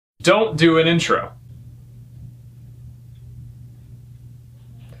Don't do an intro.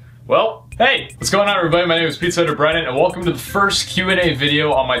 Well, hey, what's going on everybody? My name is Pizza Hunter Brennan and welcome to the first Q&A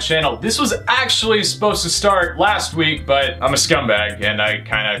video on my channel. This was actually supposed to start last week, but I'm a scumbag and I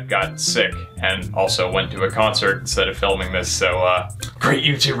kind of got sick and also went to a concert instead of filming this, so great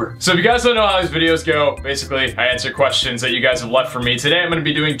YouTuber. So if you guys don't know how these videos go, basically I answer questions that you guys have left for me. Today I'm going to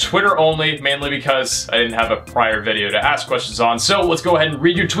be doing Twitter only, mainly because I didn't have a prior video to ask questions on. So let's go ahead and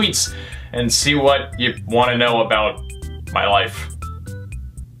read your tweets and see what you want to know about my life.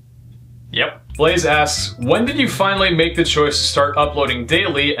 Yep. Blaze asks, when did you finally make the choice to start uploading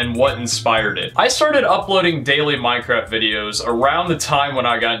daily and what inspired it? I started uploading daily Minecraft videos around the time when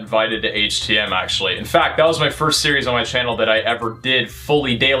I got invited to H3M actually. In fact, that was my first series on my channel that I ever did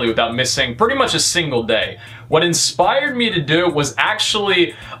fully daily without missing pretty much a single day. What inspired me to do it was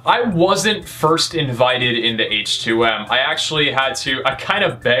actually, I wasn't first invited into H3M. I kind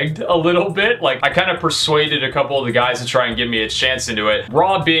of begged a little bit. Like, I kind of persuaded a couple of the guys to try and give me a chance into it.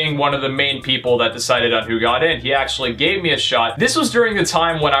 Rob being one of the main people that decided on who got in, he actually gave me a shot. This was during the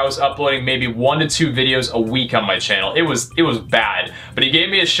time when I was uploading maybe 1 to 2 videos a week on my channel. It was bad, but he gave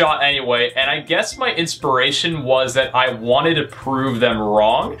me a shot anyway, and I guess my inspiration was that I wanted to prove them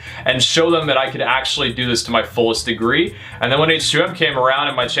wrong and show them that I could actually do this to my fullest degree. And then when H3M came around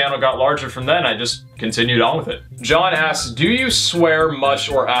and my channel got larger from then, I just continued on with it. John asks, do you swear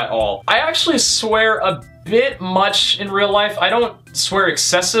much or at all? I actually swear a bit much in real life. I don't swear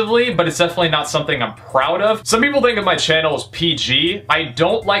excessively, but it's definitely not something I'm proud of. Some people think of my channel as PG. I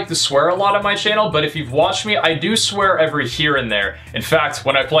don't like to swear a lot on my channel, but if you've watched me, I do swear every here and there. In fact,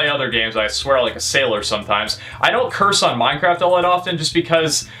 when I play other games, I swear like a sailor sometimes. I don't curse on Minecraft all that often just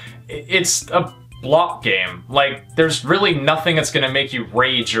because it's a block game. Like, there's really nothing that's gonna make you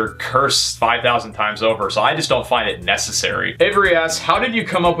rage or curse 5,000 times over, so I just don't find it necessary. Avery asks, how did you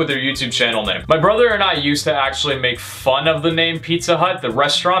come up with your YouTube channel name? My brother and I used to actually make fun of the name Pizza Hut, the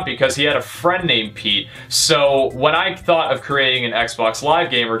restaurant, because he had a friend named Pete. So when I thought of creating an Xbox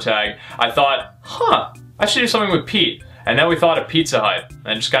Live gamer tag, I thought, I should do something with Pete. And then we thought of Pizza Hut,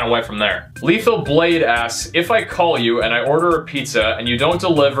 and just kind of went from there. Lethal Blade asks, if I call you and I order a pizza and you don't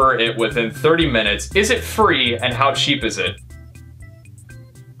deliver it within 30 minutes, is it free and how cheap is it?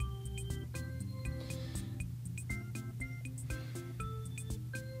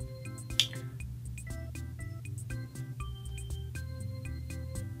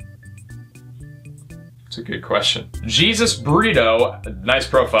 It's a good question. Jesus Burrito, nice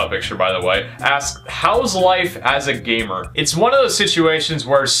profile picture by the way, asks, how's life as a gamer? It's one of those situations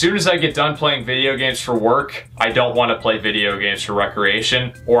where as soon as I get done playing video games for work, I don't want to play video games for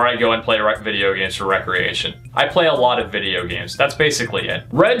recreation, or I go and play video games for recreation. I play a lot of video games. That's basically it.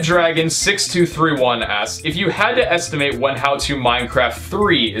 Red Dragon 6231 asks, if you had to estimate when How to Minecraft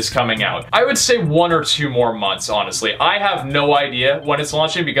 3 is coming out, I would say 1 or 2 more months, honestly. I have no idea when it's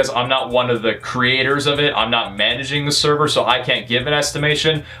launching because I'm not one of the creators of it. I'm not managing the server, so I can't give an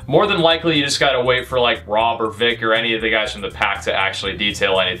estimation. More than likely, you just gotta wait for like Rob or Vic or any of the guys from the pack to actually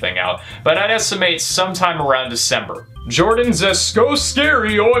detail anything out. But I'd estimate sometime around December. Jordan Zesko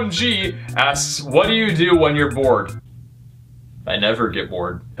Scary OMG asks, what do you do when you're bored? I never get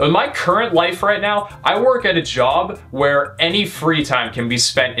bored. In my current life right now, I work at a job where any free time can be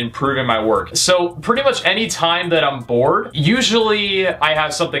spent improving my work. So pretty much any time that I'm bored, usually I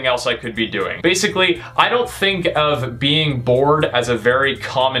have something else I could be doing. Basically, I don't think of being bored as a very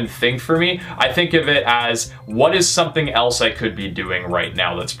common thing for me. I think of it as, what is something else I could be doing right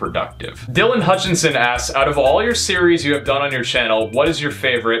now that's productive? Dylan Hutchinson asks, out of all your series you have done on your channel, what is your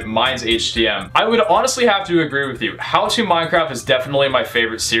favorite? Mine's H3M. I would honestly have to agree with you. How to Minecraft is definitely my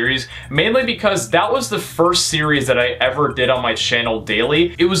favorite series, mainly because that was the first series that I ever did on my channel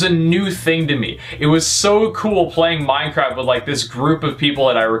daily. It was a new thing to me. It was so cool playing Minecraft with like this group of people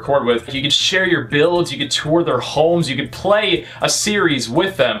that I record with. You could share your builds, you could tour their homes, you could play a series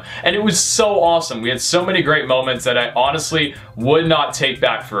with them, and it was so awesome. We had so many great moments that I honestly would not take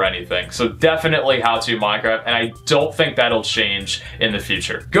back for anything. So definitely How to Minecraft, and I don't think that'll change in the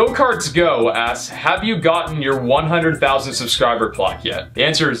future. Go-Karts Go asks, have you gotten your 100,000 subscriber plaque yet? The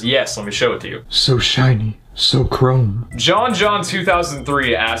answer is yes. Let me show it to you. So shiny. So chrome. John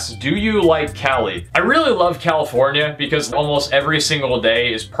 2003 asks, do you like Cali? I really love California because almost every single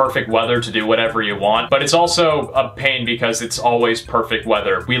day is perfect weather to do whatever you want, but it's also a pain because it's always perfect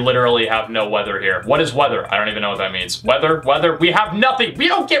weather. We literally have no weather here. What is weather? I don't even know what that means. Weather? We have nothing. We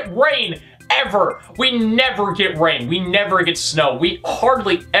don't get rain We never get rain. We never get snow. We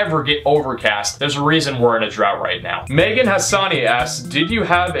hardly ever get overcast. There's a reason we're in a drought right now. Megan Hassani asks, did you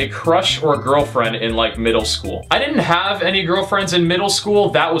have a crush or a girlfriend in like middle school? I didn't have any girlfriends in middle school.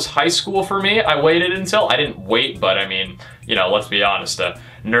 That was high school for me. I didn't wait, but I mean, you know, let's be honest, a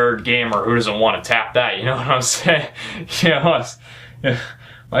nerd gamer, who doesn't want to tap that? You know what I'm saying? You know,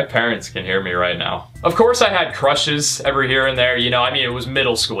 my parents can hear me right now. Of course I had crushes every here and there, you know, I mean, it was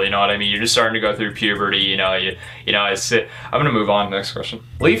middle school, you know what I mean? You're just starting to go through puberty, you know, I'm gonna move on, next question.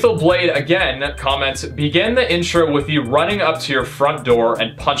 Lethal Blade again comments, begin the intro with you running up to your front door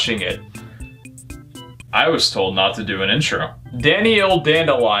and punching it. I was told not to do an intro. Daniel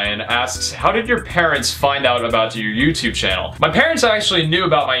Dandelion asks, how did your parents find out about your YouTube channel? My parents actually knew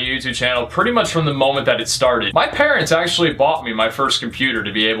about my YouTube channel pretty much from the moment that it started. My parents actually bought me my first computer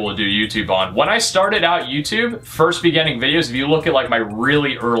to be able to do YouTube on. When I started out YouTube, first beginning videos, if you look at like my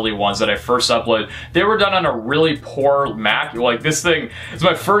really early ones that I first uploaded, they were done on a really poor Mac. Like this thing, it's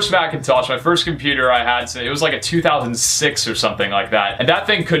my first Macintosh, my first computer I had, so it was like a 2006 or something like that. And that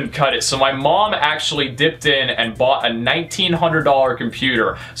thing couldn't cut it. So my mom actually dipped in and bought a $1,900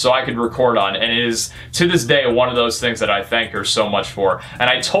 computer so I could record on, and it is to this day one of those things that I thank her so much for. And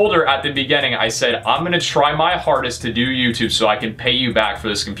I told her at the beginning, I said, I'm gonna try my hardest to do YouTube so I can pay you back for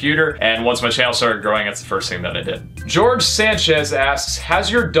this computer. And once my channel started growing, that's the first thing that I did. George Sanchez asks,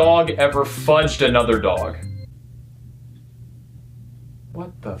 has your dog ever fudged another dog?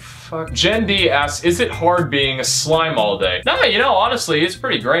 What the fuck? Jen D asks, is it hard being a slime all day? No, you know, honestly, it's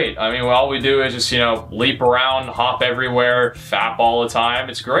pretty great. I mean, all we do is just, you know, leap around, hop everywhere, fap all the time.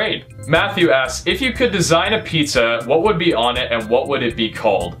 It's great. Matthew asks, if you could design a pizza, what would be on it and what would it be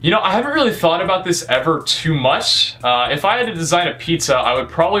called? You know, I haven't really thought about this ever too much. If I had to design a pizza, I would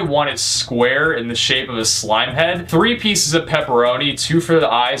probably want it square in the shape of a slime head, 3 pieces of pepperoni, 2 for the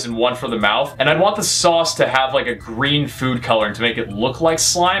eyes and 1 for the mouth, and I'd want the sauce to have like a green food coloring to make it look like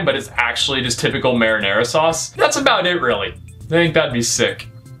slime, but it's actually just typical marinara sauce. That's about it, really. I think that'd be sick.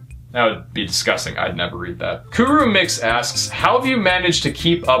 That would be disgusting. I'd never eat that. Kuru Mix asks, how have you managed to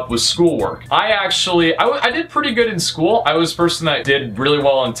keep up with schoolwork? I did pretty good in school. I was a person that did really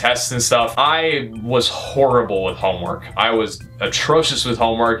well on tests and stuff. I was horrible with homework. I was atrocious with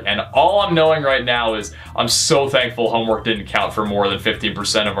homework, and all I'm knowing right now is I'm so thankful homework didn't count for more than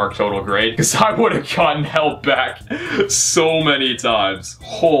 15% of our total grade, because I would have gotten held back so many times.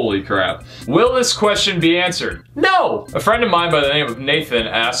 Holy crap. Will this question be answered? No! A friend of mine by the name of Nathan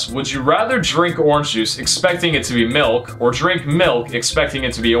asks, would you rather drink orange juice expecting it to be milk, or drink milk expecting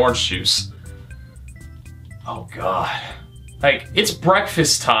it to be orange juice? Oh god. Like, it's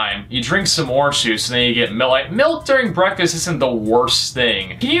breakfast time, you drink some orange juice and then you get milk. Like, milk during breakfast isn't the worst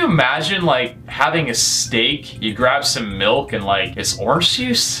thing. Can you imagine, like, having a steak, you grab some milk and, like, it's orange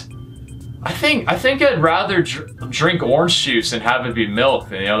juice? I think I'd rather drink orange juice and have it be milk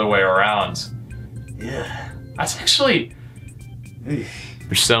than the other way around. Yeah. That's actually...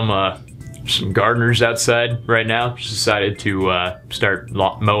 There's some gardeners outside right now. Just decided to start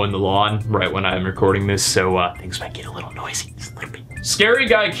mowing the lawn right when I'm recording this, so things might get a little noisy. Just a little bit. Scary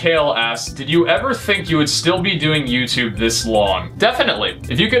Guy Kale asks, did you ever think you would still be doing YouTube this long? Definitely.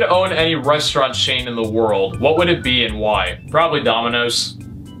 If you could own any restaurant chain in the world, what would it be and why? Probably Domino's.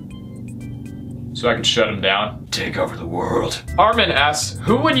 So I could shut them down. Take over the world. Armin asks,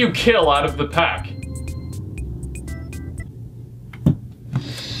 who would you kill out of the pack?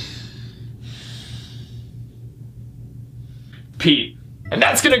 Pete. And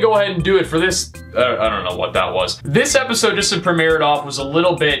that's gonna go ahead and do it for this, I don't know what that was. This episode, just to premiere it off, was a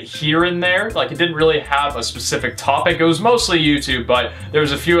little bit here and there. Like, it didn't really have a specific topic. It was mostly YouTube, but there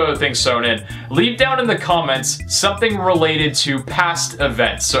was a few other things sewn in. Leave down in the comments something related to past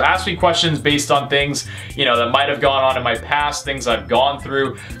events. So ask me questions based on things, you know, that might have gone on in my past, things I've gone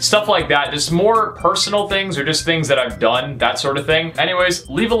through, stuff like that. Just more personal things or just things that I've done, that sort of thing. Anyways,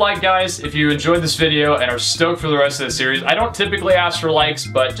 leave a like, guys, if you enjoyed this video and are stoked for the rest of the series. I don't typically ask for likes,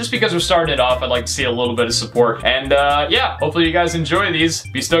 but just because we're starting it off, I'd like to see a little bit of support. And yeah, hopefully you guys enjoy these.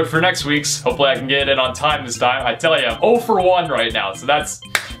 Be stoked for next week's. Hopefully I can get it on time this time. I tell you, I'm 0 for 1 right now, so that's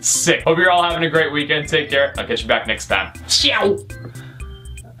sick. Hope you're all having a great weekend. Take care. I'll catch you back next time. Ciao!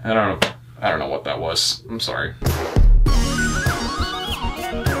 I don't know what that was. I'm sorry.